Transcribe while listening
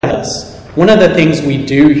us, one of the things we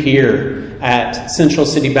do here at Central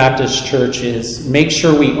City Baptist Church is make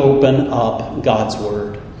sure we open up God's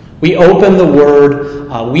Word. We open the Word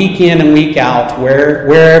week in and week out,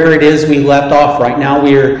 wherever it is we left off. Right now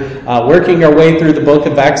we're working our way through the book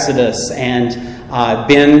of Exodus, and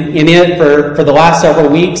been in it for the last several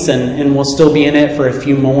weeks, and we'll still be in it for a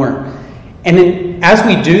few more. And as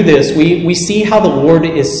we do this, we see how the Lord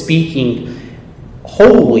is speaking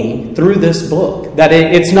wholly through this book. That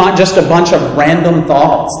it's not just a bunch of random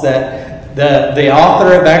thoughts, that the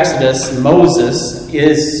author of Exodus, Moses,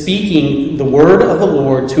 is speaking the word of the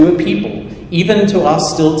Lord to a people, even to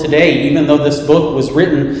us still today, even though this book was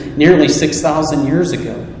written nearly 6,000 years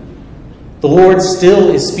ago. The Lord still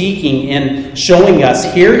is speaking and showing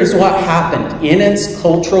us, here is what happened in its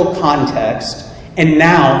cultural context, and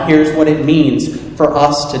now here's what it means for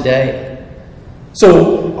us today.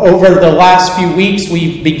 So over the last few weeks,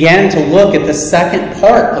 we began to look at the second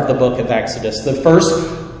part of the book of Exodus. The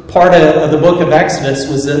first part of the book of Exodus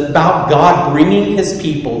was about God bringing his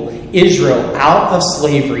people, Israel, out of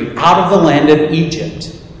slavery, out of the land of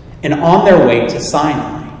Egypt, and on their way to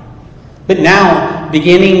Sinai. But now,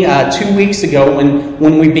 beginning 2 weeks ago,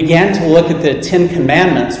 when we began to look at the Ten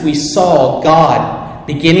Commandments, we saw God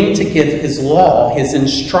beginning to give his law, his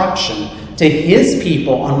instruction to his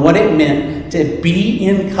people on what it meant to be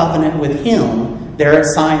in covenant with him there at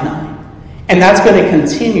Sinai. And that's going to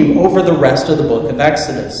continue over the rest of the book of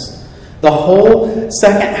Exodus. The whole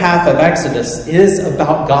second half of Exodus is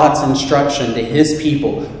about God's instruction to his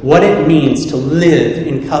people, what it means to live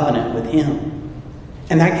in covenant with him.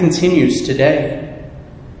 And that continues today.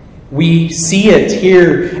 We see it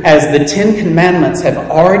here as the Ten Commandments have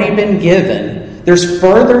already been given. There's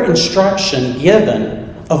further instruction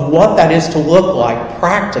given of what that is to look like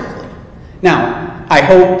practically. Now, I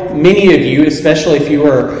hope many of you, especially if you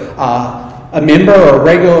are a member or a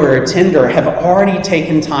regular attender, have already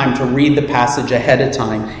taken time to read the passage ahead of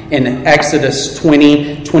time in Exodus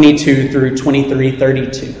 20, 22 through 23,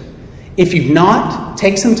 32. If you've not,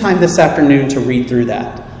 take some time this afternoon to read through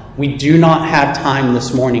that. We do not have time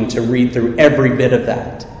this morning to read through every bit of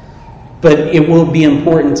that. But it will be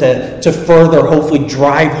important to further, hopefully,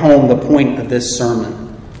 drive home the point of this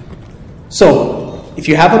sermon. So, if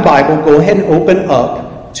you have a Bible, go ahead and open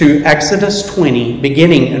up to Exodus 20,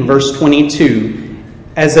 beginning in verse 22,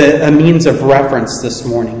 as a means of reference this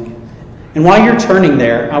morning. And while you're turning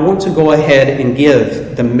there, I want to go ahead and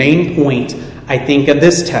give the main point, I think, of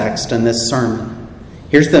this text and this sermon.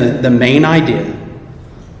 Here's the main idea.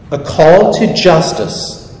 A call to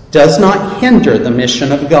justice does not hinder the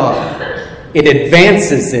mission of God. It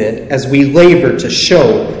advances it as we labor to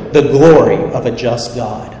show the glory of a just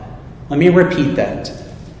God. Let me repeat that.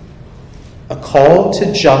 A call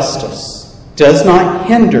to justice does not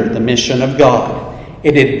hinder the mission of God.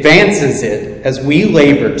 It advances it as we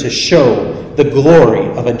labor to show the glory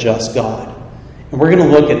of a just God. And we're going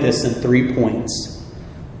to look at this in 3 points.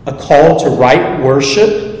 A call to right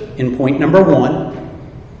worship in point number 1.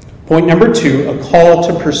 Point number 2, a call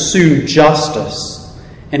to pursue justice.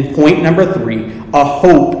 And point number 3, a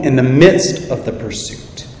hope in the midst of the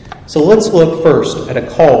pursuit. So let's look first at a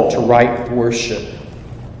call to right worship.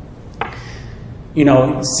 You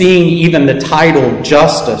know, seeing even the title,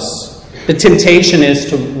 Justice, the temptation is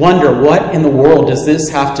to wonder, what in the world does this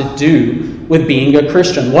have to do with being a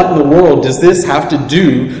Christian? What in the world does this have to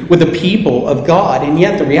do with the people of God? And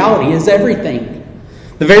yet the reality is everything.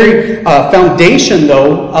 The very foundation,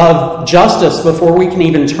 though, of justice, before we can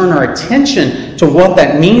even turn our attention to what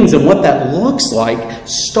that means and what that looks like,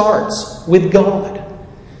 starts with God.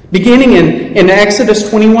 Beginning in Exodus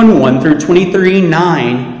 21:1 through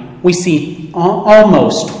 23:9, we see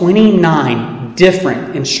almost 29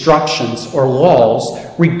 different instructions or laws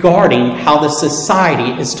regarding how the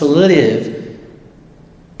society is to live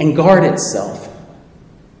and guard itself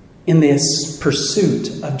in this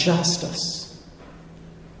pursuit of justice.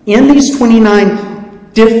 In these 29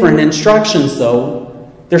 different instructions, though,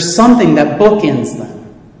 there's something that bookends them.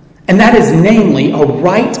 And that is namely a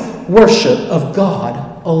right worship of God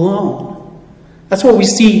alone. That's what we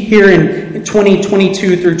see here in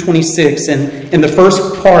 20:22 through 26, and in the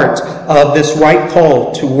first part of this right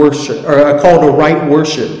call to worship, or a call to right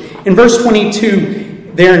worship. In verse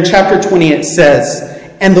 22, there in chapter 20, it says,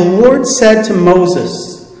 "And the Lord said to Moses,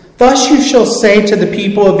 Thus you shall say to the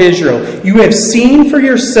people of Israel, You have seen for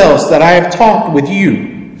yourselves that I have talked with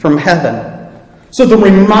you from heaven." So the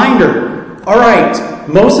reminder, all right,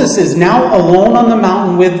 Moses is now alone on the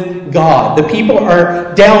mountain with God. The people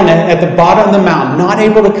are down at the bottom of the mountain, not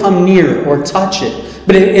able to come near or touch it.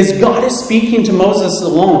 But as God is speaking to Moses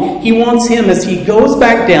alone, he wants him, as he goes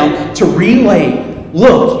back down, to relay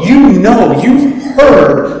look, you've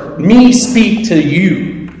heard me speak to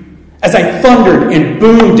you. As I thundered and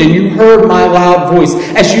boomed and you heard my loud voice,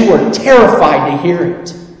 as you were terrified to hear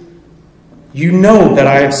it. You know that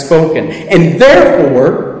I have spoken. And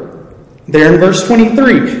therefore, there in verse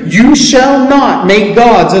 23, you shall not make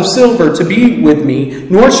gods of silver to be with me,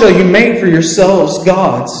 nor shall you make for yourselves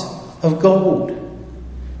gods of gold.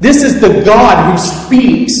 This is the God who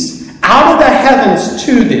speaks out of the heavens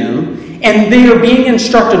to them, and they are being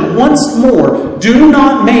instructed once more, do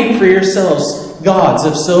not make for yourselves gods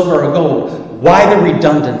of silver or gold. Why the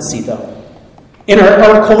redundancy, though? In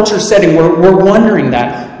our culture setting, we're wondering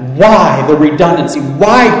that. Why the redundancy?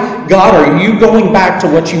 Why, God, are you going back to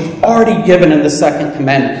what you've already given in the second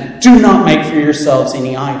commandment? Do not make for yourselves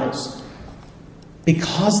any idols.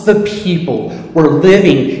 Because the people were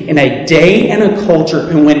living in a day and a culture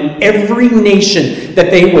in when every nation that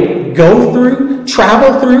they would go through,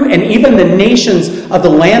 travel through, and even the nations of the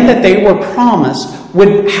land that they were promised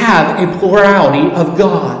would have a plurality of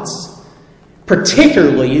gods.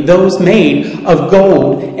 Particularly those made of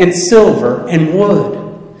gold and silver and wood.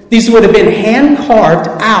 These would have been hand-carved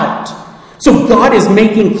out. So God is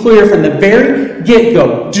making clear from the very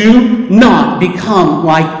get-go, do not become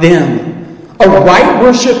like them. A right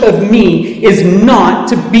worship of me is not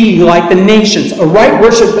to be like the nations. A right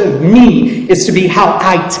worship of me is to be how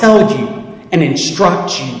I tell you and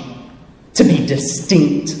instruct you to be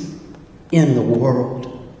distinct in the world.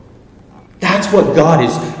 That's what God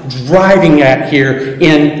is driving at here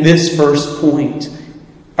in this first point,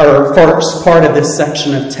 or first part of this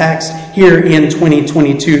section of text here in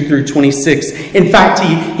 20:22 through 26. In fact,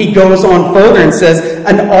 he goes on further and says,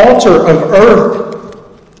 an altar of earth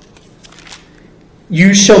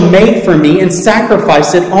you shall make for me and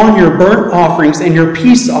sacrifice it on your burnt offerings and your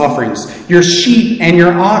peace offerings, your sheep and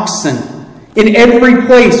your oxen. In every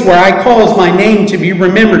place where I cause my name to be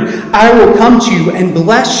remembered, I will come to you and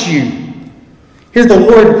bless you. Here the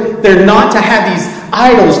Lord, they're not to have these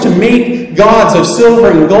idols, to make gods of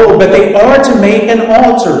silver and gold, but they are to make an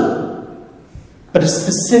altar. But a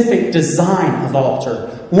specific design of altar,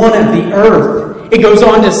 one of the earth. It goes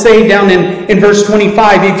on to say down in verse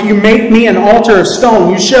 25, if you make me an altar of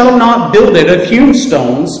stone, you shall not build it of hewn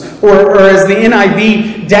stones, or as the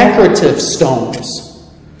NIV, decorative stones.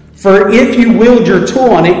 For if you wield your tool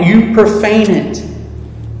on it, you profane it.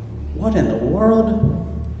 What in the world?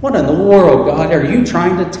 What in the world, God, are you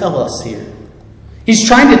trying to tell us here? He's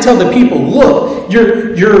trying to tell the people, look,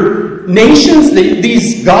 your nations,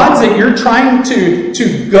 these gods that you're trying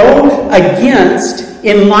to go against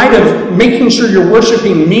in light of making sure you're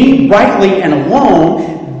worshiping me rightly and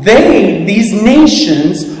alone, these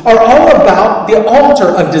nations, are all about the altar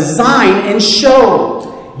of design and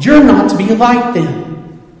show. You're not to be like them.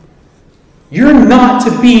 You're not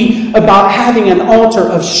to be about having an altar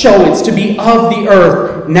of show. It's to be of the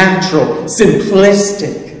earth, natural,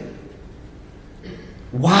 simplistic.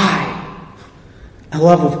 Why? I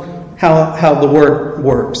love how the word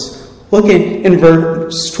works. Look in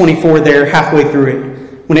verse 24 there, halfway through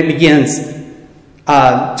it, when it begins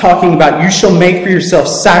talking about, you shall make for yourself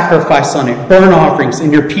sacrifice on it, burnt offerings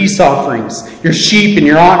and your peace offerings, your sheep and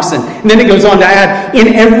your oxen. And then it goes on to add,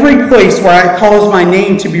 in every place where I cause my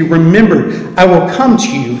name to be remembered, I will come to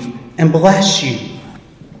you and bless you.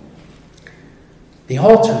 The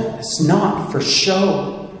altar is not for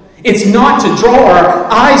show. It's not to draw our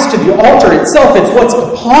eyes to the altar itself. It's what's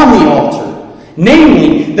upon the altar.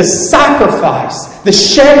 Namely, the sacrifice, the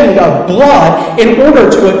shedding of blood in order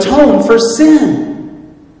to atone for sin.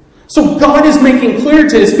 So God is making clear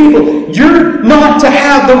to his people, you're not to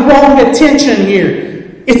have the wrong attention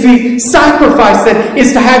here. It's the sacrifice that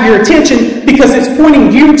is to have your attention because it's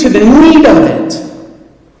pointing you to the need of it.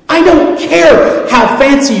 I don't care how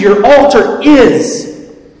fancy your altar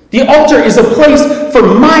is. The altar is a place for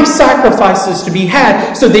my sacrifices to be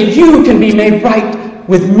had so that you can be made right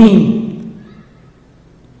with me.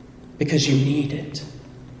 Because you need it.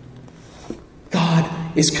 God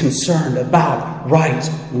is concerned about right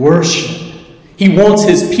worship. He wants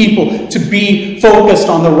his people to be focused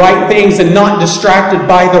on the right things and not distracted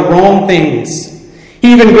by the wrong things.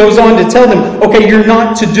 He even goes on to tell them, okay, you're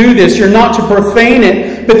not to do this. You're not to profane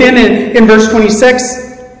it. But then in verse 26,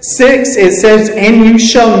 it says, and you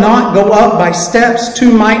shall not go up by steps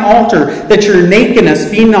to my altar, that your nakedness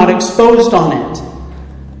be not exposed on it.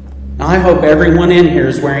 Now, I hope everyone in here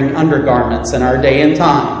is wearing undergarments in our day and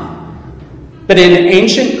time. But in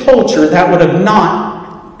ancient culture, that would have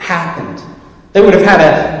not happened. They would have had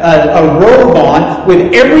a robe on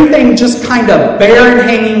with everything just kind of bare and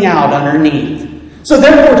hanging out underneath. So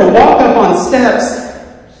therefore, to walk up on steps,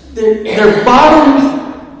 their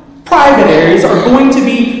bottom private areas are going to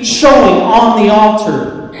be showing on the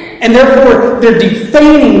altar. And therefore, they're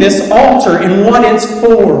defaning this altar and what it's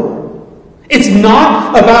for. It's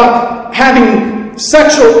not about having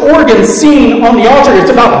sexual organs seen on the altar.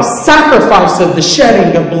 It's about the sacrifice of the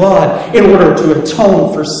shedding of blood in order to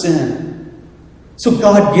atone for sin. So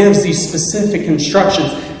God gives these specific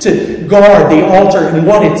instructions to guard the altar and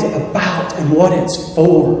what it's about and what it's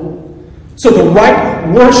for. So the right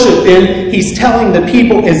worship, then, he's telling the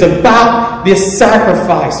people, is about this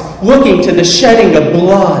sacrifice, looking to the shedding of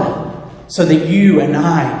blood so that you and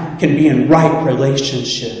I can be in right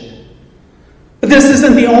relationship. But this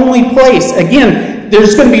isn't the only place. Again,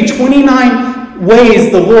 there's going to be 29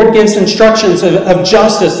 ways the Lord gives instructions of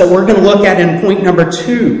justice that we're going to look at in point number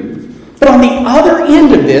 2. But on the other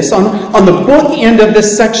end of this, on the book end of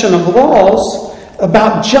this section of laws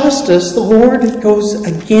about justice, the Lord goes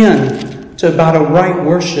again to about a right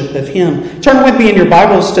worship of Him. Turn with me in your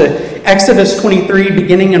Bibles to Exodus 23,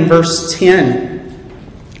 beginning in verse 10.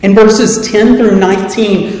 In verses 10 through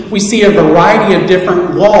 19, we see a variety of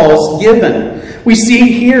different laws given. We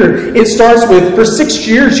see here, it starts with, for 6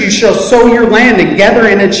 years you shall sow your land and gather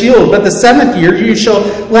in its yield, but the 7th year you shall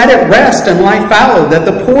let it rest and lie fallow, that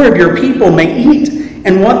the poor of your people may eat,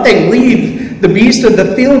 and what they leave, the beast of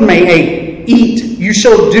the field may eat. You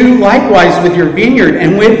shall do likewise with your vineyard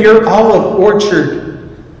and with your olive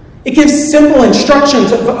orchard. It gives simple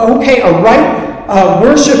instructions of, okay, a right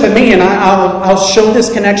worship of me, and I'll show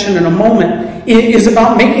this connection in a moment, it is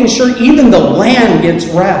about making sure even the land gets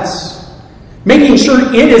rest. Making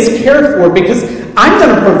sure it is cared for, because I'm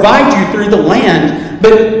going to provide you through the land,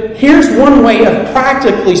 but here's one way of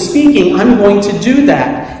practically speaking I'm going to do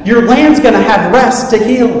that. Your land's going to have rest to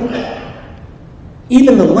heal.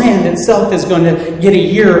 Even the land itself is going to get a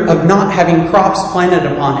year of not having crops planted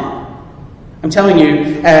upon it. I'm telling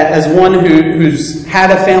you, as one who's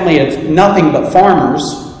had a family of nothing but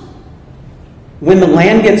farmers, when the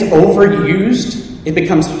land gets overused, it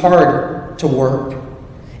becomes hard to work.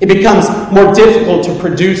 It becomes more difficult to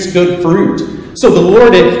produce good fruit. So the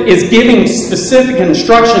Lord is giving specific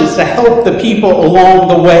instructions to help the people along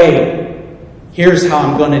the way. Here's how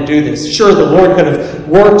I'm going to do this. Sure, the Lord could have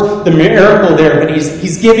worked the miracle there, but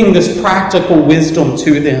He's giving this practical wisdom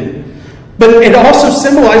to them. But it also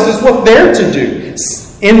symbolizes what they're to do.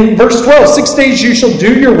 In verse 12, 6 days you shall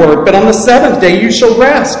do your work, but on the 7th day you shall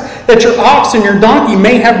rest, that your ox and your donkey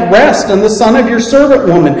may have rest, and the son of your servant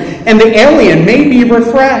woman, and the alien may be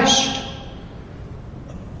refreshed.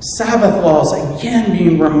 Sabbath laws, again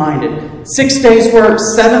being reminded. 6 days work,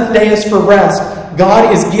 7th day is for rest.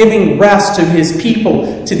 God is giving rest to His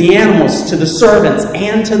people, to the animals, to the servants,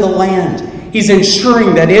 and to the land. He's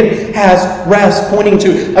ensuring that it has rest, pointing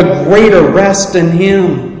to a greater rest in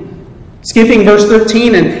Him. Skipping verse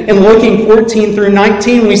 13 and looking 14 through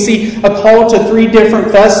 19, we see a call to 3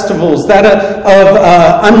 different festivals. That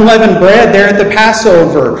of unleavened bread there at the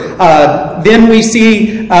Passover. Then we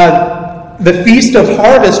see the Feast of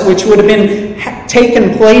Harvest, which would have been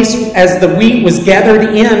taken place as the wheat was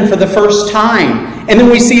gathered in for the first time. And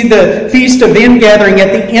then we see the Feast of Ingathering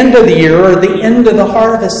at the end of the year, or the end of the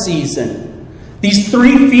harvest season. These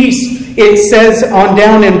 3 feasts, it says on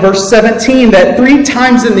down in verse 17, that 3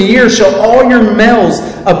 times in the year shall all your males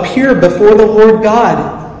appear before the Lord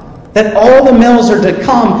God. That all the males are to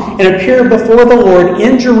come and appear before the Lord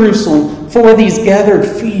in Jerusalem for these gathered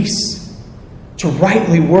feasts, to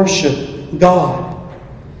rightly worship God.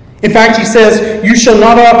 In fact, he says, you shall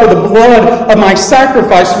not offer the blood of my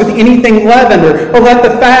sacrifice with anything leavened, or let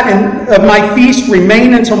the fat of my feast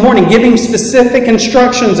remain until morning, giving specific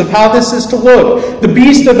instructions of how this is to look. The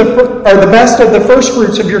best of the first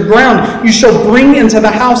fruits of your ground you shall bring into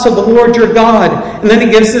the house of the Lord your God. And then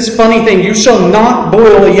it gives this funny thing, you shall not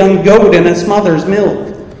boil a young goat in its mother's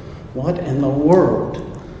milk. What in the world?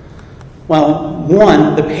 Well,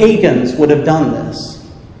 one, the pagans would have done this.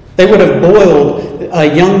 They would have boiled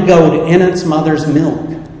a young goat in its mother's milk.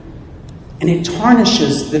 And it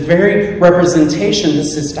tarnishes the very representation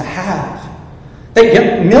this is to have.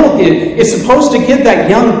 That milk is supposed to give that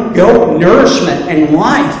young goat nourishment and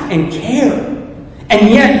life and care. And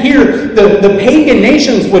yet here, the pagan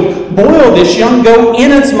nations would boil this young goat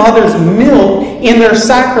in its mother's milk in their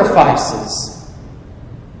sacrifices.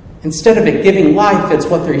 Instead of it giving life, it's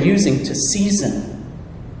what they're using to season.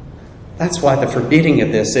 That's why the forbidding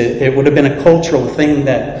of this, it would have been a cultural thing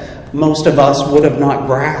that most of us would have not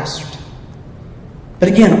grasped. But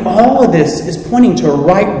again, all of this is pointing to a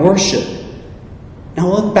right worship. Now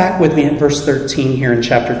look back with me at verse 13 here in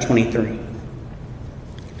chapter 23.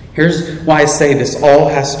 Here's why I say this all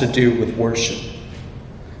has to do with worship.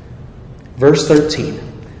 Verse 13.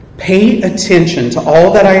 Pay attention to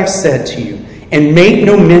all that I have said to you, and make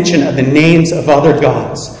no mention of the names of other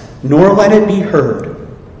gods, nor let it be heard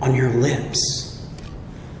on your lips.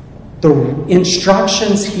 The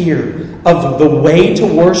instructions here of the way to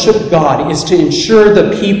worship God is to ensure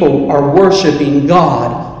the people are worshiping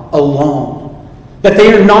God alone. That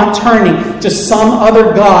they are not turning to some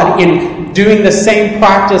other God in doing the same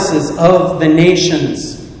practices of the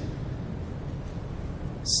nations.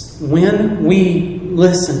 When we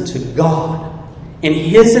listen to God and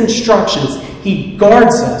His instructions, He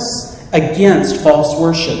guards us against false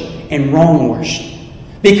worship and wrong worship.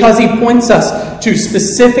 Because He points us to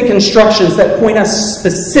specific instructions that point us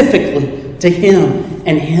specifically to Him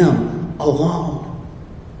and Him alone.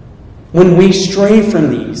 When we stray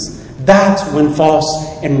from these, that's when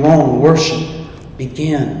false and wrong worship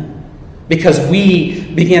begin. Because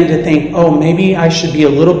we begin to think, oh, maybe I should be a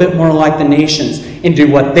little bit more like the nations and do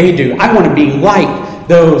what they do. I want to be like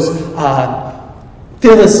those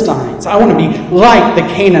Philistines. I want to be like the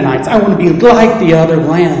Canaanites. I want to be like the other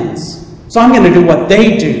lands. So I'm going to do what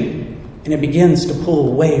they do. And it begins to pull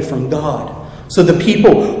away from God. So the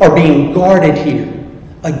people are being guarded here,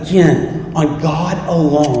 again, on God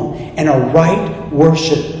alone and a right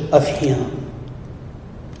worship of Him.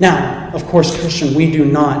 Now, of course, Christian, we do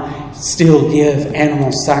not still give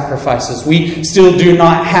animal sacrifices. We still do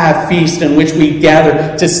not have feasts in which we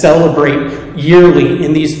gather to celebrate yearly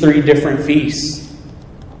in these 3 different feasts.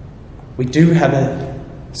 We do have a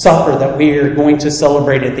supper that we are going to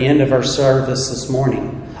celebrate at the end of our service this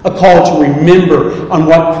morning. A call to remember on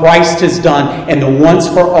what Christ has done and the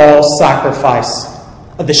once-for-all sacrifice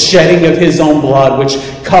of the shedding of His own blood, which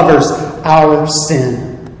covers our sin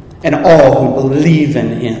and all who believe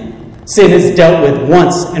in Him. Sin is dealt with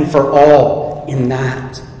once and for all in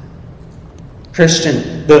that.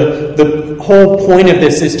 Christian, the whole point of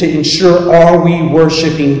this is to ensure, are we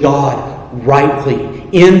worshiping God rightly,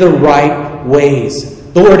 in the right ways?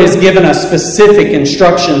 The Lord has given us specific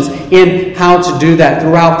instructions in how to do that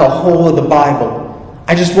throughout the whole of the Bible.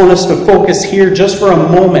 I just want us to focus here just for a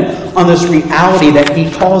moment on this reality that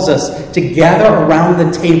He calls us to gather around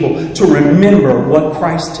the table to remember what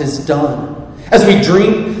Christ has done. As we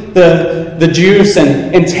drink the juice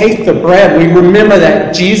and take the bread, we remember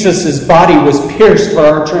that Jesus' body was pierced for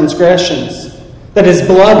our transgressions, that His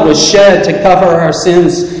blood was shed to cover our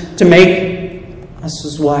sins, to make us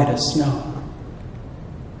as white as snow.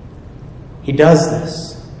 He does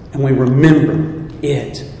this, and we remember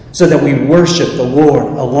it, so that we worship the Lord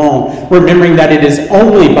alone, remembering that it is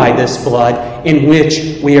only by this blood in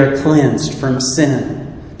which we are cleansed from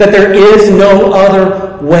sin. That there is no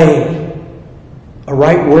other way. A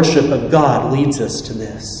right worship of God leads us to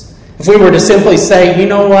this. If we were to simply say, you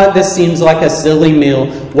know what, this seems like a silly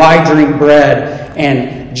meal, why drink bread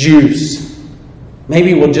and juice?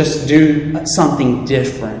 Maybe we'll just do something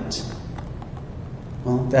different.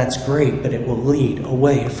 Well, that's great, but it will lead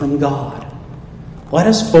away from God. Let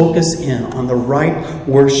us focus in on the right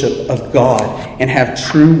worship of God and have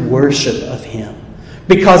true worship of Him.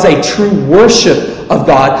 Because a true worship of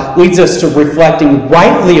God leads us to reflecting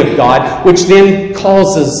rightly of God, which then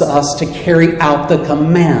causes us to carry out the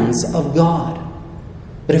commands of God.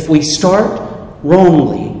 But if we start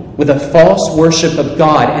wrongly with a false worship of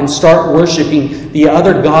God and start worshiping the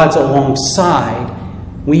other gods alongside,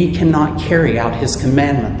 we cannot carry out His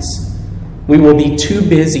commandments. We will be too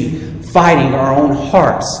busy fighting our own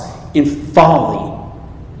hearts in folly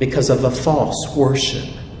because of a false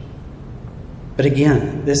worship. But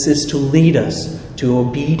again, this is to lead us to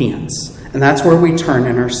obedience. And that's where we turn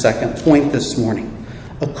in our second point this morning.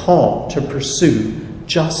 A call to pursue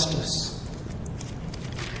justice.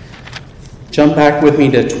 Jump back with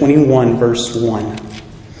me to 21 verse 1.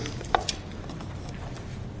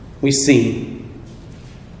 We see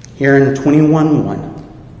here in 21:1.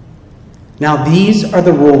 Now these are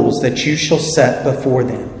the rules that you shall set before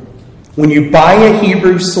them. When you buy a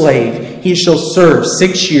Hebrew slave, he shall serve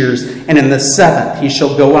 6 years, and in the 7th he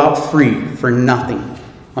shall go out free for nothing.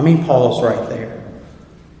 Let me pause right there.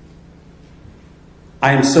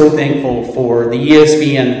 I am so thankful for the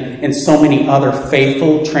ESV and so many other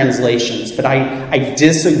faithful translations, but I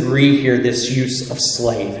disagree here this use of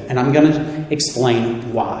slave, and I'm going to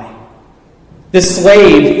explain why. The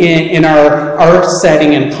slave, in our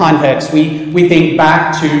setting and context, we think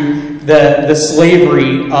back to the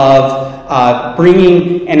slavery of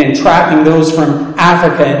bringing and entrapping those from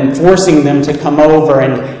Africa and forcing them to come over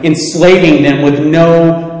and enslaving them with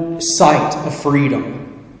no sight of freedom.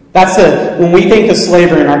 When we think of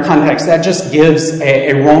slavery in our context, that just gives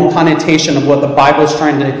a wrong connotation of what the Bible is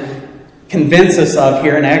trying to convince us of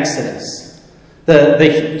here in Exodus.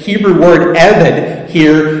 The Hebrew word ebed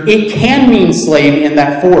here, it can mean slave in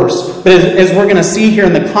that force. But as we're going to see here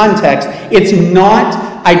in the context, it's not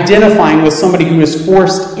identifying with somebody who is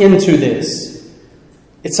forced into this.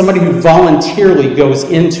 It's somebody who voluntarily goes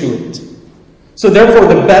into it. So therefore,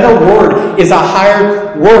 the better word is a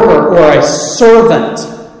hired worker or a servant.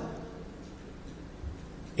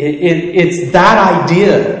 It's that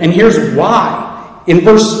idea. And here's why. In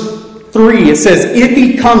verse 3, it says, if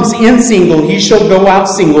he comes in single, he shall go out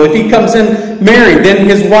single. If he comes in married, then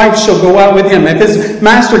his wife shall go out with him. If his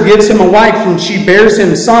master gives him a wife and she bears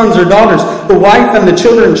him sons or daughters, the wife and the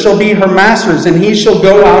children shall be her master's, and he shall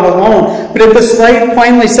go out alone. But if the slave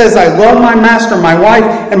plainly says, I love my master, my wife,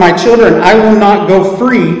 and my children, I will not go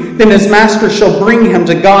free, then his master shall bring him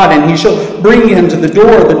to God, and he shall bring him to the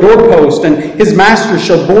doorpost, and his master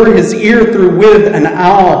shall bore his ear through with an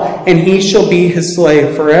awl, and he shall be his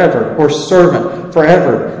slave forever, or servant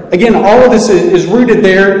forever. Again, all of this is rooted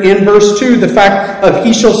there in verse 2, the fact of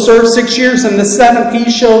he shall serve 6 years, and the seventh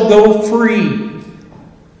he shall go free.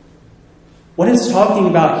 What it's talking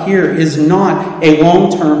about here is not a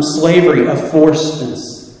long-term slavery of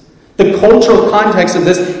forcedness. The cultural context of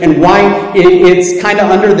this and why it's kind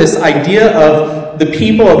of under this idea of the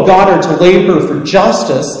people of God are to labor for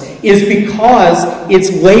justice is because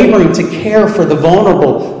it's laboring to care for the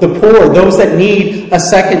vulnerable, the poor, those that need a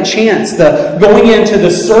second chance. The going into the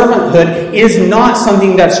servanthood is not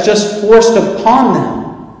something that's just forced upon them.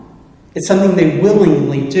 It's something they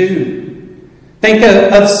willingly do. Think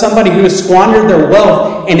of somebody who has squandered their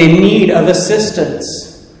wealth and in need of assistance.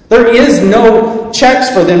 There is no checks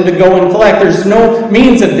for them to go and collect. There's no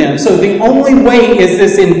means of them. So the only way is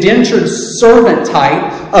this indentured servant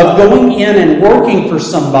type of going in and working for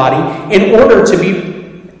somebody in order to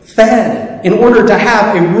be fed, in order to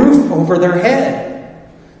have a roof over their head.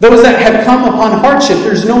 Those that have come upon hardship,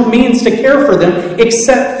 there's no means to care for them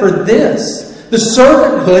except for this. The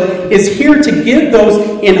servanthood is here to give those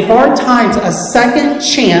in hard times a second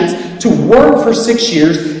chance to work for 6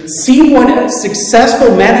 years, see what a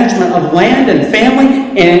successful management of land and family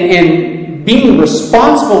and being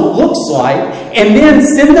responsible looks like, and then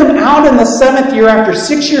send them out in the 7th year after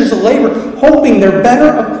 6 years of labor, hoping they're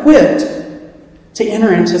better equipped to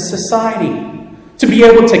enter into society, to be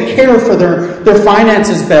able to care for their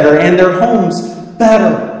finances better and their homes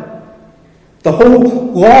better. The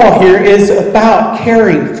whole law here is about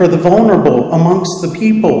caring for the vulnerable amongst the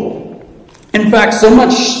people. In fact, so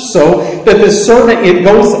much so that the servant, it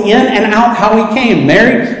goes in and out how he came.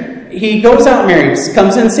 Married, he goes out married.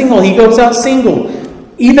 Comes in single, he goes out single.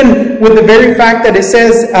 Even with the very fact that it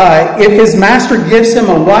says, if his master gives him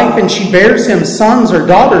a wife and she bears him sons or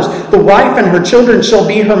daughters, the wife and her children shall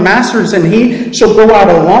be her master's, and he shall go out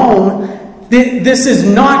alone. This is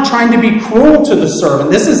not trying to be cruel to the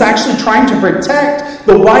servant. This is actually trying to protect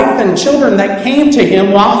the wife and children that came to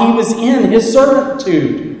him while he was in his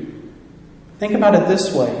servitude. Think about it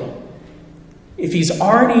this way. If he's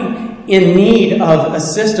already in need of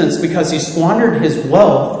assistance because he squandered his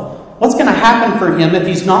wealth, what's going to happen for him if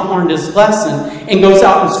he's not learned his lesson and goes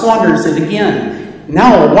out and squanders it again?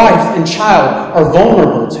 Now a wife and child are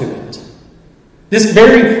vulnerable to it. This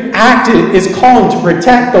very act is calling to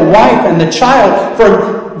protect the wife and the child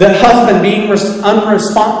from the husband being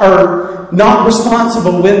not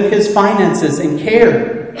responsible with his finances and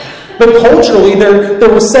care. But culturally,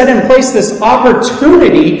 there was set in place this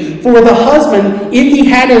opportunity for the husband, if he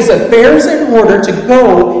had his affairs in order, to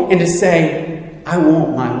go and to say, I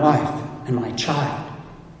want my wife and my child.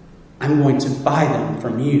 I'm going to buy them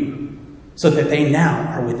from you so that they now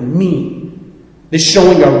are with me. This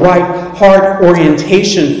showing a right heart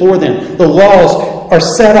orientation for them. The laws are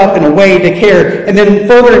set up in a way to care. And then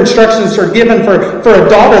further instructions are given for a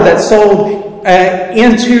daughter that's sold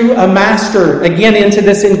into a master, again, into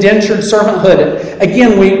this indentured servanthood.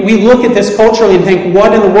 Again, we look at this culturally and think,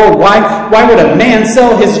 what in the world? Why would a man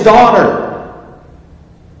sell his daughter?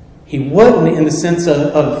 He wouldn't in the sense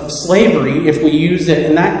of slavery if we use it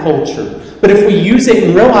in that culture. But if we use it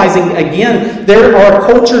in realizing, again, there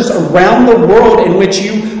are cultures around the world in which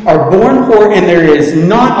you are born poor and there is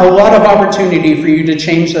not a lot of opportunity for you to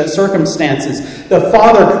change that circumstances. The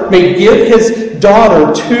father may give his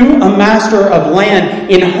daughter to a master of land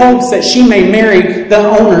in hopes that she may marry the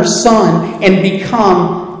owner's son and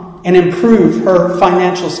become and improve her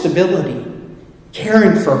financial stability,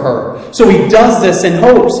 caring for her. So he does this in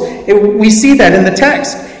hopes. We see that in the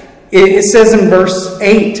text. It says in verse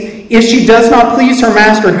 8, if she does not please her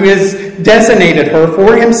master who has designated her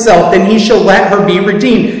for himself, then he shall let her be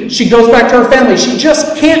redeemed. She goes back to her family. She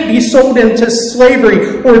just can't be sold into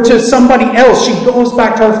slavery or to somebody else. She goes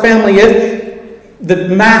back to her family. the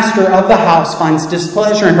master of the house finds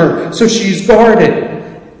displeasure in her, so she's guarded.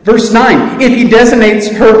 Verse 9, if he designates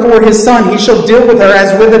her for his son, he shall deal with her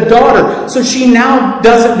as with a daughter. So she now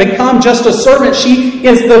doesn't become just a servant. She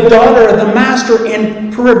is the daughter of the master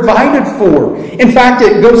and provided for. In fact,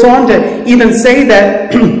 it goes on to even say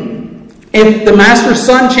that if the master's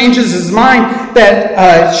son changes his mind,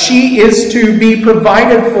 that she is to be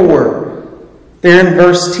provided for. There in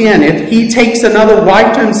verse 10, if he takes another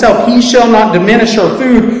wife to himself, he shall not diminish her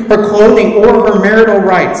food, her clothing, or her marital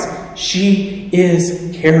rights. She is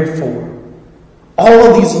cared for. All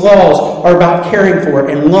of these laws are about caring for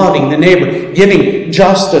and loving the neighbor, giving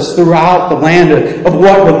justice throughout the land of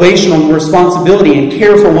what relational responsibility and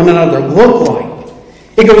care for one another look like.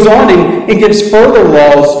 It goes on and it gives further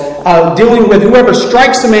laws dealing with whoever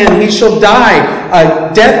strikes a man, he shall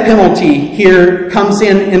die. Death penalty here comes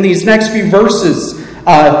in these next few verses.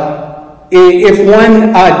 If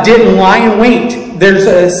one didn't lie in wait, there's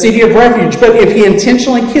a city of refuge. But if he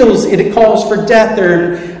intentionally kills, it calls for death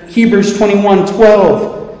there in Hebrews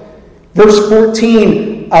 21:12. Verse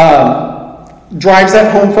 14 drives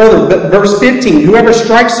that home further. But verse 15, whoever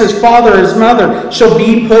strikes his father or his mother shall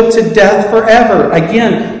be put to death forever.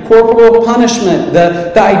 Again, corporal punishment,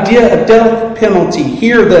 the idea of death penalty.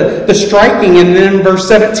 Here, the striking, and then in verse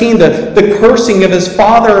 17, the cursing of his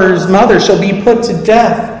father or his mother shall be put to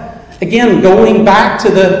death. Again, going back to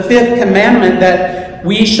the fifth commandment that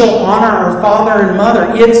we shall honor our father and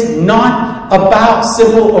mother. It's not about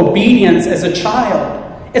civil obedience as a child.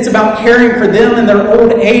 It's about caring for them in their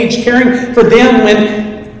old age, caring for them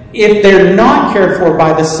when, if they're not cared for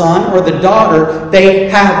by the son or the daughter, they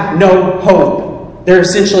have no hope. They're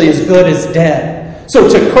essentially as good as dead. So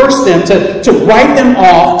to curse them, to write them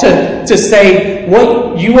off, to say,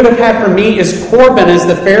 what you would have had for me is Corban, as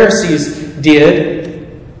the Pharisees did,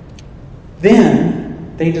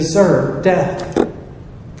 then they deserve death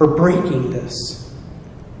for breaking this.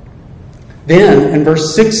 Then, in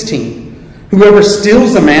verse 16, whoever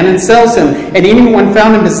steals a man and sells him, and anyone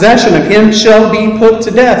found in possession of him shall be put to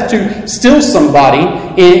death. To steal somebody,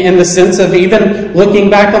 in the sense of even looking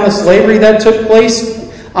back on the slavery that took place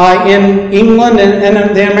in England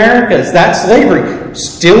and the Americas, that's slavery.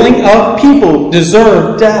 Stealing of people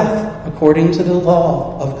deserve death according to the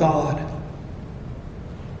law of God.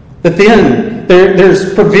 But then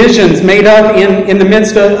there's provisions made up in the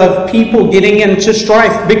midst of people getting into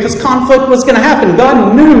strife because conflict was going to happen.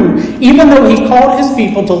 God knew, even though He called His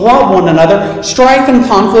people to love one another, strife and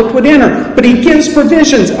conflict would enter. But He gives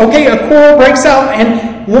provisions. Okay, a quarrel breaks out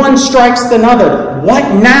and one strikes another.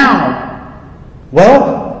 What now?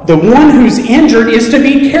 Well, the one who's injured is to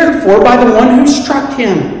be cared for by the one who struck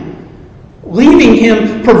him, leaving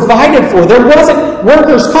him provided for. There wasn't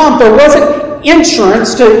workers' comp. There wasn't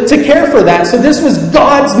insurance to care for that. So this was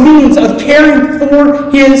God's means of caring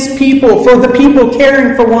for His people, for the people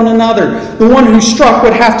caring for one another. The one who struck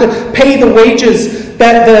would have to pay the wages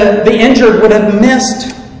that the injured would have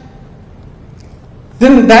missed.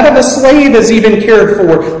 Then that of a slave is even cared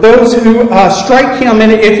for. Those who strike him,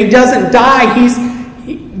 and if he doesn't die,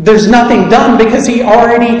 there's nothing done because he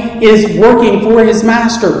already is working for his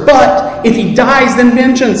master. But if he dies, then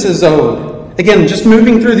vengeance is owed. Again, just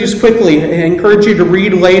moving through these quickly, I encourage you to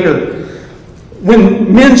read later.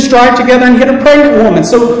 When men strive together and hit a pregnant woman,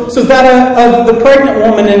 so that of the pregnant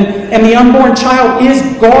woman and the unborn child is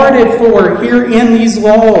guarded for here in these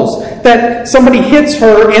laws. That somebody hits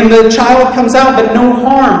her and the child comes out, but no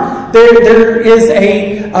harm. There is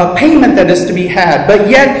a payment that is to be had. But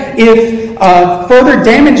yet, if further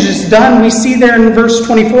damage is done, we see there in verse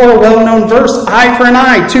 24, a well-known verse, eye for an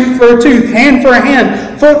eye, tooth for a tooth, hand for a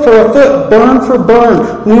hand, foot for a foot, burn for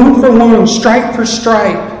burn, wound for wound, stripe for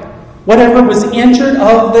stripe. Whatever was injured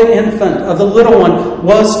of the infant, of the little one,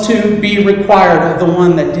 was to be required of the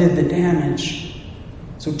one that did the damage.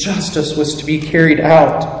 So justice was to be carried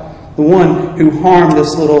out, the one who harmed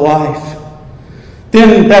this little life.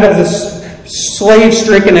 Then that of the slave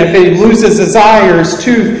stricken, if he loses his eye or his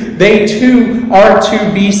tooth, they too are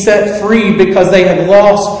to be set free because they have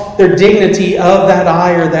lost their dignity of that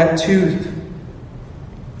eye or that tooth.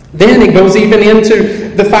 Then it goes even into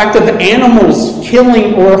the fact of animals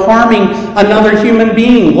killing or harming another human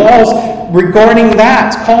being. Laws regarding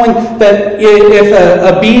that, calling that if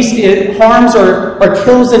a beast harms or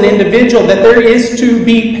kills an individual, that there is to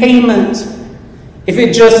be payment. If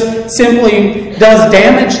it just simply does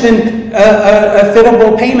damage, then a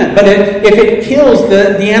fittable payment. But if it kills,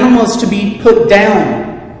 the animal is to be put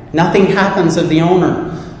down. Nothing happens of the owner.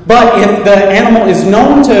 But if the animal is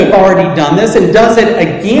known to have already done this and does it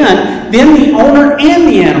again, then the owner and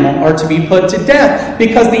the animal are to be put to death,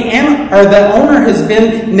 because the owner has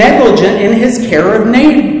been negligent in his care of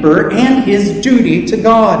neighbor and his duty to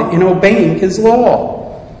God in obeying his law.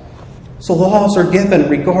 So laws are given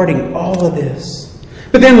regarding all of this.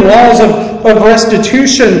 But then laws of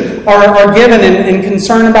restitution are given in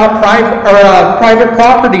concern about private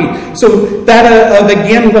property. So that,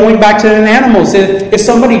 again, going back to the animals, if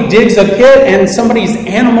somebody digs a pit and somebody's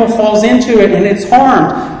animal falls into it and it's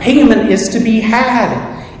harmed, payment is to be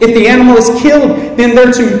had. If the animal is killed, then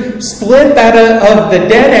they're to split that of the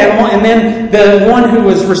dead animal, and then the one who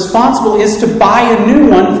was responsible is to buy a new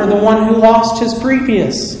one for the one who lost his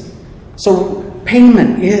previous. So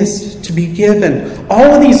payment is to be given.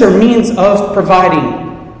 All of these are means of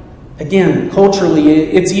providing. Again,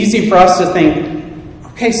 culturally, it's easy for us to think,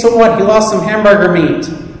 okay, so what? He lost some hamburger meat.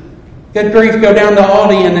 Good grief, go down to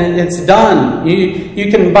Aldi and it's done.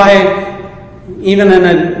 You can buy, even in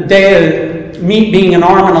a day of meat being an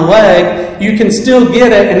arm and a leg, you can still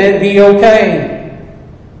get it and it'd be okay.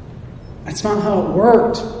 That's not how it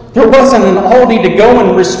worked. There wasn't an Aldi to go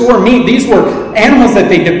and restore meat. These were animals that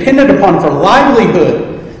they depended upon for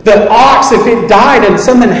livelihood. The ox, if it died and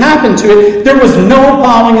something happened to it, there was no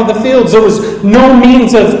plowing of the fields. There was no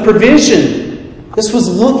means of provision. This was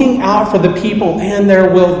looking out for the people and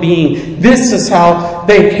their well-being. This is how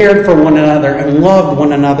they cared for one another and loved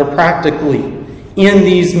one another practically in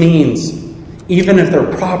these means, even if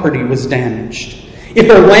their property was damaged. If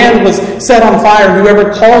their land was set on fire,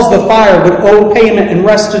 whoever caused the fire would owe payment and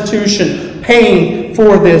restitution, paying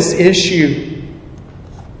for this issue.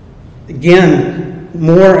 Again,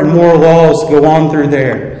 more and more laws go on through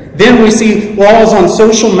there. Then we see laws on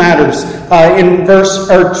social matters. In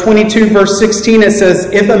 22, verse 16, it says,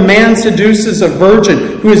 "If a man seduces a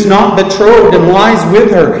virgin who is not betrothed and lies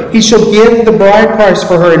with her, he shall give the bride price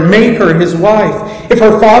for her and make her his wife. If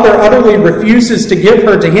her father utterly refuses to give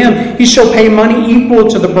her to him, he shall pay money equal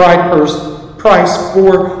to the bride price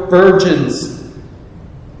for virgins."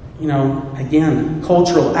 Again,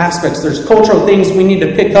 cultural aspects. There's cultural things we need to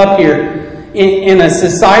pick up here. In a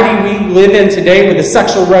society we live in today with the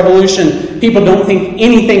sexual revolution, people don't think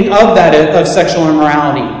anything of that, of sexual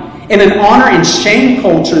immorality. In an honor and shame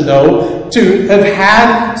culture, though, to have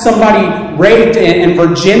had somebody raped and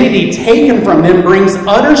virginity taken from them brings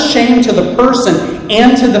utter shame to the person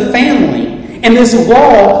and to the family. And this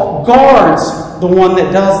law guards the one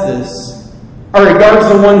that does this, or it guards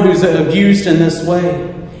the one who's abused in this way.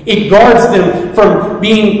 It guards them from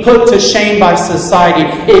being put to shame by society.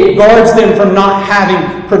 It guards them from not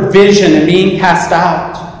having provision and being cast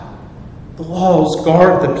out. The laws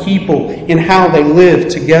guard the people in how they live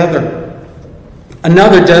together.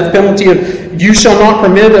 Another death penalty of, "You shall not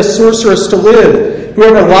permit a sorceress to live.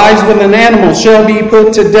 Whoever lies with an animal shall be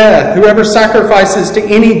put to death. Whoever sacrifices to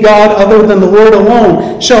any god other than the Lord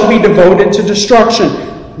alone shall be devoted to destruction."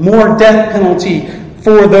 More death penalty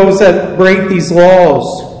for those that break these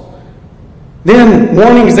laws. Then,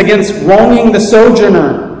 warnings against wronging the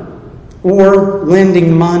sojourner or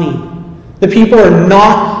lending money. The people are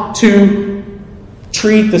not to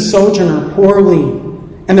treat the sojourner poorly,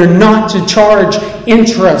 and they're not to charge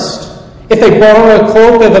interest. If they borrow a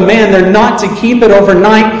cloak of a man, they're not to keep it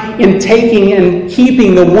overnight in taking and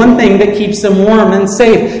keeping the one thing that keeps them warm and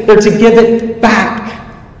safe. They're to give it back.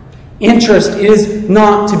 Interest is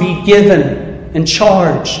not to be given and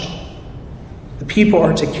charged. The people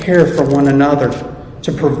are to care for one another,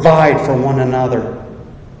 to provide for one another.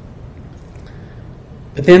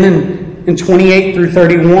 But then in 28 through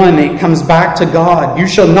 31, it comes back to God. "You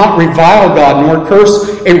shall not revile God, nor curse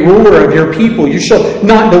a ruler of your people. You shall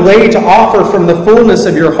not delay to offer from the fullness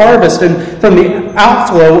of your harvest and from the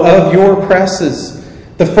outflow of your presses.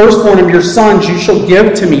 The firstborn of your sons you shall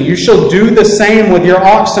give to me. You shall do the same with your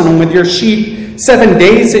oxen and with your sheep. 7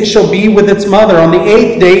 days it shall be with its mother. On the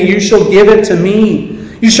 8th day you shall give it to me.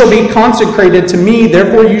 You shall be consecrated to me.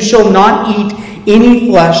 Therefore you shall not eat any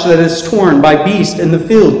flesh that is torn by beast in the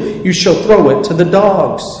field. You shall throw it to the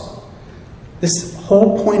dogs." This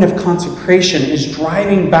whole point of consecration is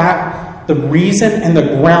driving back the reason and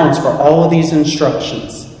the grounds for all of these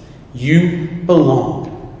instructions. You belong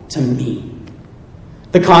to me.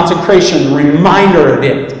 The consecration, reminder of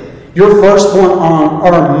it. Your firstborn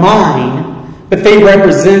are mine, but they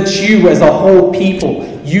represent you as a whole people.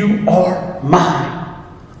 You are mine.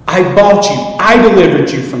 I bought you. I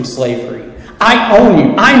delivered you from slavery. I own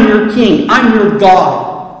you. I'm your king. I'm your God.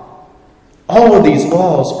 All of these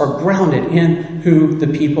laws are grounded in who the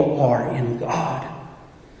people are, in God.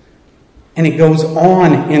 And it goes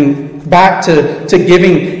on in back to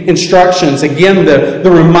giving instructions. Again,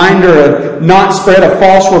 the reminder of not spread a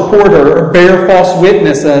false report or bear false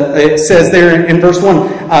witness. It says there in verse 1,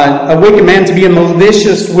 a wicked man to be a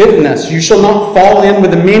malicious witness. You shall not fall in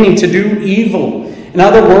with the many to do evil. In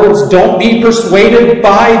other words, don't be persuaded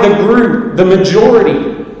by the group, the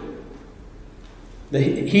majority. The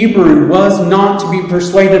Hebrew was not to be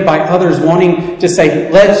persuaded by others wanting to say,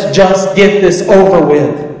 let's just get this over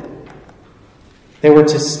with. They were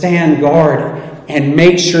to stand guard and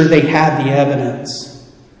make sure they had the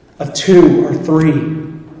evidence of 2 or 3,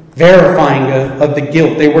 verifying of the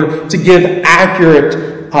guilt. They were to give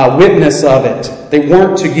accurate witness of it. They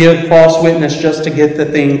weren't to give false witness just to get the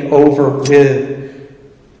thing over with.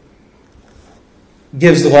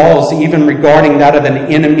 Gives laws even regarding that of an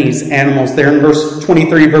enemy's animals. There in verse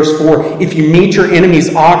 23, verse 4, if you meet your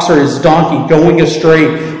enemy's ox or his donkey going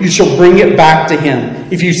astray, you shall bring it back to him.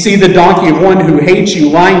 If you see the donkey of one who hates you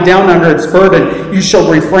lying down under its burden, you shall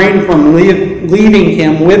refrain from leaving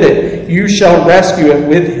him with it. You shall rescue it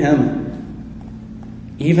with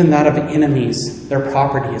him. Even that of enemies, their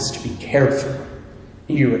property is to be cared for.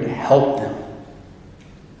 You are to help them.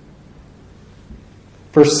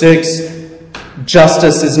 Verse 6,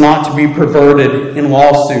 justice is not to be perverted in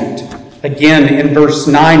lawsuit. Again, in verse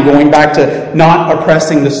 9, going back to not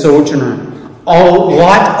oppressing the sojourner. A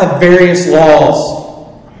lot of various laws.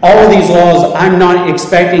 All of these laws, I'm not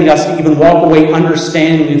expecting us to even walk away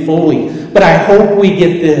understanding fully. But I hope we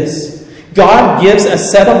get this. God gives a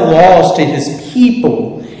set of laws to His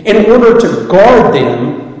people in order to guard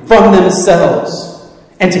them from themselves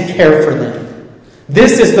and to care for them.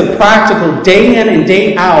 This is the practical day in and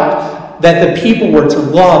day out that the people were to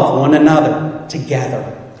love one another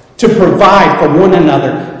together, to provide for one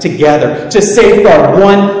another together, to safeguard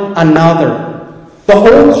one another. The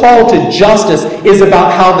whole call to justice is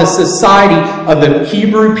about how the society of the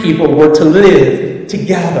Hebrew people were to live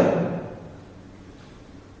together.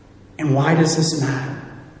 And why does this matter?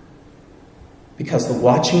 Because the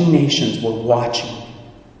watching nations were watching.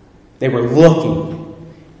 They were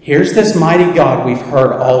looking. Here's this mighty God we've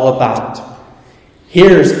heard all about.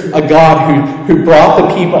 Here's a God who brought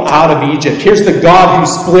the people out of Egypt. Here's the God who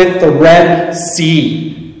split the Red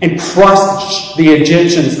Sea and crushed the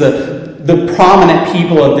Egyptians, the prominent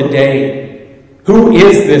people of the day. Who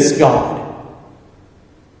is this God?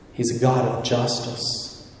 He's a God of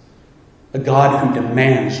justice. A God who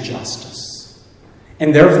demands justice.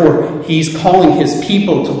 And therefore, He's calling His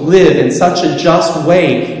people to live in such a just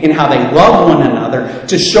way in how they love one another,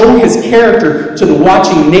 to show His character to the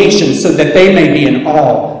watching nations so that they may be in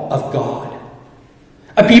awe of God.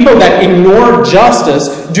 A people that ignore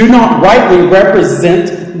justice do not rightly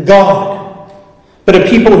represent God. But a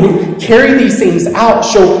people who carry these things out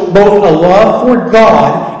show both a love for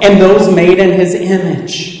God and those made in His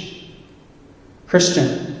image.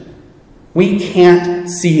 Christian, we can't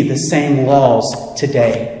see the same laws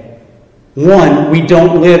today. One, we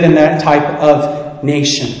don't live in that type of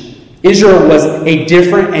nation. Israel was a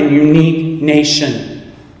different and unique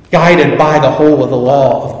nation, guided by the whole of the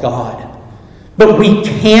law of God. But we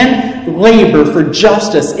can labor for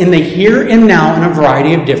justice in the here and now in a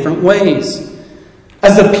variety of different ways.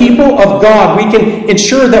 As a people of God, we can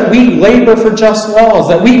ensure that we labor for just laws,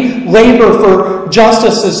 that we labor for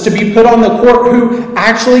justices to be put on the court who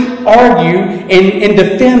actually argue and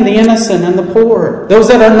defend the innocent and the poor, those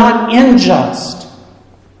that are not unjust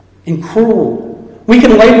and cruel. We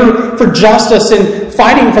can labor for justice in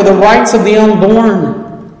fighting for the rights of the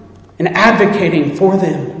unborn and advocating for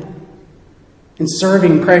them, and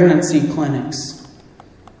serving pregnancy clinics.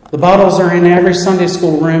 The bottles are in every Sunday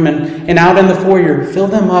school room and out in the foyer. Fill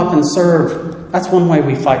them up and serve. That's one way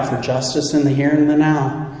we fight for justice in the here and the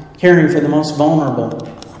now, caring for the most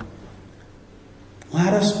vulnerable.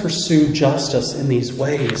 Let us pursue justice in these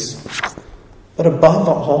ways. But above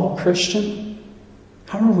all, Christian,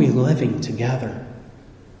 how are we living together?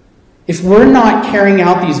 If we're not carrying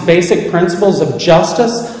out these basic principles of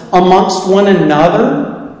justice amongst one another,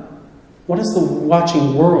 what is the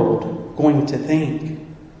watching world going to think?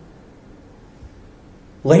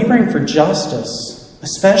 Laboring for justice,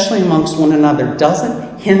 especially amongst one another,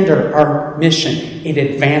 doesn't hinder our mission. It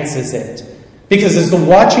advances it. Because as the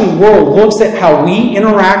watching world looks at how we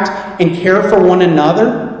interact and care for one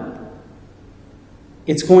another,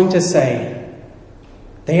 it's going to say,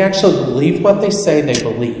 they actually believe what they say they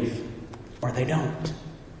believe, or they don't.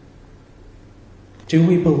 Do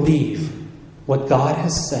we believe what God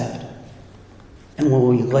has said? And will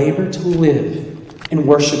we labor to live and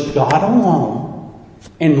worship God alone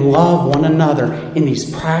and love one another in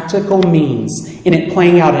these practical means, in it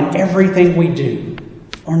playing out in everything we do,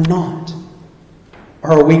 or not?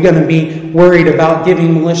 Or are we going to be worried about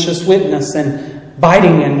giving malicious witness and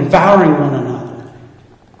biting and devouring one another?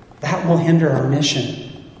 That will hinder our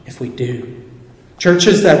mission if we do.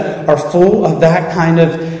 Churches that are full of that kind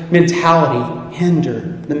of mentality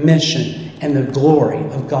hinder the mission and the glory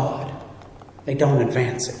of God. They don't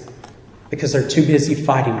advance it because they're too busy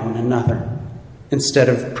fighting one another instead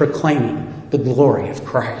of proclaiming the glory of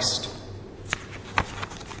Christ.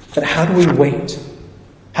 But how do we wait?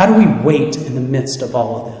 How do we wait in the midst of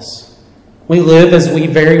all of this? We live, as we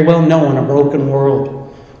very well know, in a broken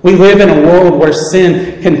world. We live in a world where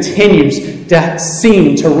sin continues to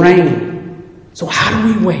seem to reign. So how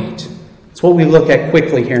do we wait? It's what we look at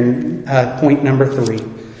quickly here in point number 3.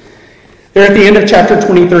 There at the end of chapter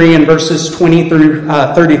 23 in verses 20 through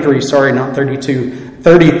 33, sorry, not 32,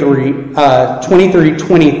 33, 23,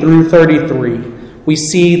 20 through 33, we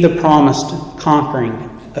see the promised conquering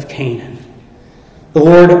of Canaan. The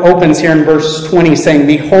Lord opens here in verse 20 saying,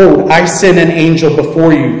 "Behold, I send an angel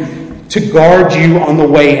before you to guard you on the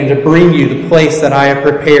way and to bring you the place that I have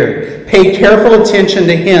prepared. Pay careful attention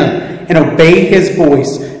to him and obey his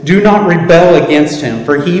voice. Do not rebel against him,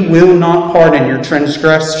 for he will not pardon your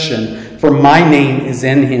transgression, for my name is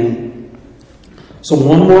in him." So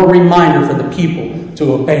one more reminder for the people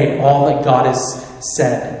to obey all that God has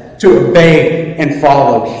said, to obey and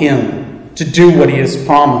follow him, to do what he has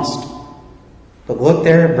promised. But look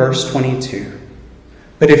there at verse 22.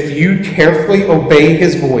 "But if you carefully obey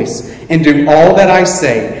his voice and do all that I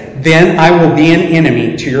say, then I will be an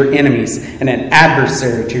enemy to your enemies and an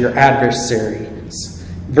adversary to your adversaries."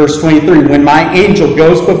 Verse 23, "When my angel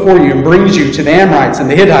goes before you and brings you to the Amorites and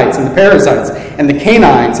the Hittites and the Perizzites and the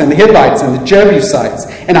Canaanites and the Hivites and the Jebusites,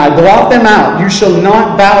 and I blot them out, you shall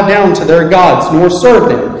not bow down to their gods, nor serve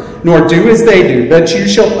them, nor do as they do, but you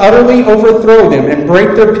shall utterly overthrow them and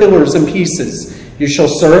break their pillars in pieces. You shall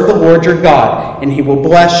serve the Lord your God, and he will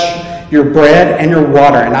bless your bread and your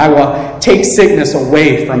water, and I will take sickness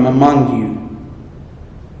away from among you."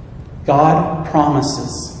 God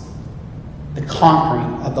promises the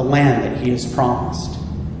conquering of the land that he has promised.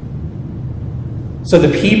 So the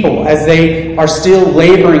people, as they are still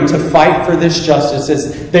laboring to fight for this justice,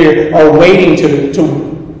 as they are waiting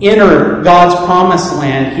to enter God's promised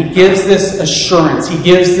land, he gives this assurance, he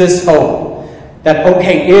gives this hope that,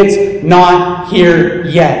 okay, it's not here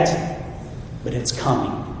yet, but it's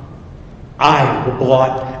coming. I will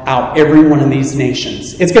blot out every one of these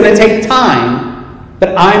nations. It's going to take time,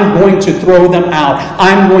 but I'm going to throw them out.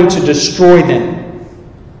 I'm going to destroy them.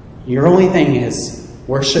 Your only thing is,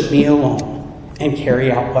 worship me alone and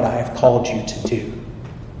carry out what I have called you to do.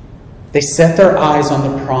 They set their eyes on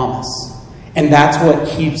the promise, and that's what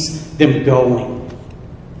keeps them going.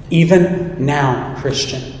 Even now,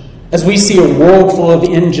 Christian, as we see a world full of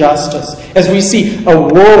injustice, as we see a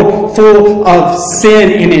world full of sin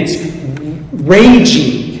in its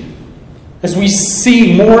raging, as we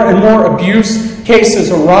see more and more abuse cases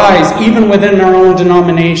arise, even within our own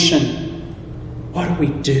denomination, what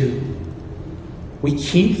do? We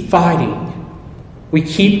keep fighting. We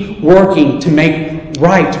keep working to make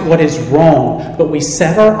right what is wrong, but we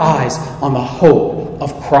set our eyes on the hope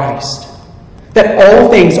of Christ. That all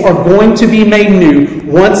things are going to be made new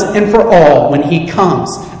once and for all when he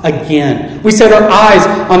comes again. We set our eyes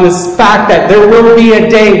on this fact that there will be a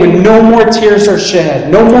day when no more tears are shed,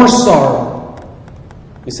 no more sorrow.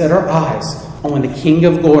 We set our eyes on when the King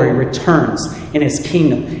of Glory returns and his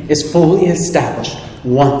kingdom is fully established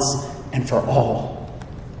once and for all.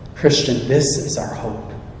 Christian, this is our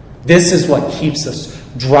hope. This is what keeps us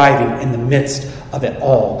driving in the midst of it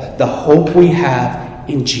all. The hope we have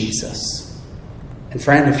in Jesus. And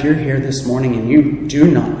friend, if you're here this morning and you do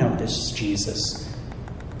not know this Jesus,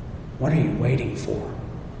 what are you waiting for?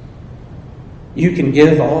 You can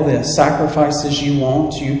give all the sacrifices you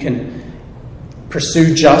want. You can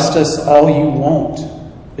pursue justice all you want,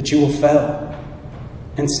 but you will fail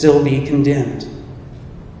and still be condemned,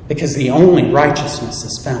 because the only righteousness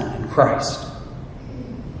is found in Christ.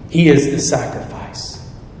 He is the sacrifice.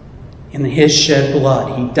 In his shed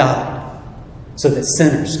blood, he died so that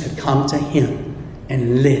sinners could come to him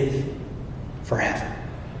and live forever.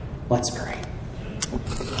 Let's pray.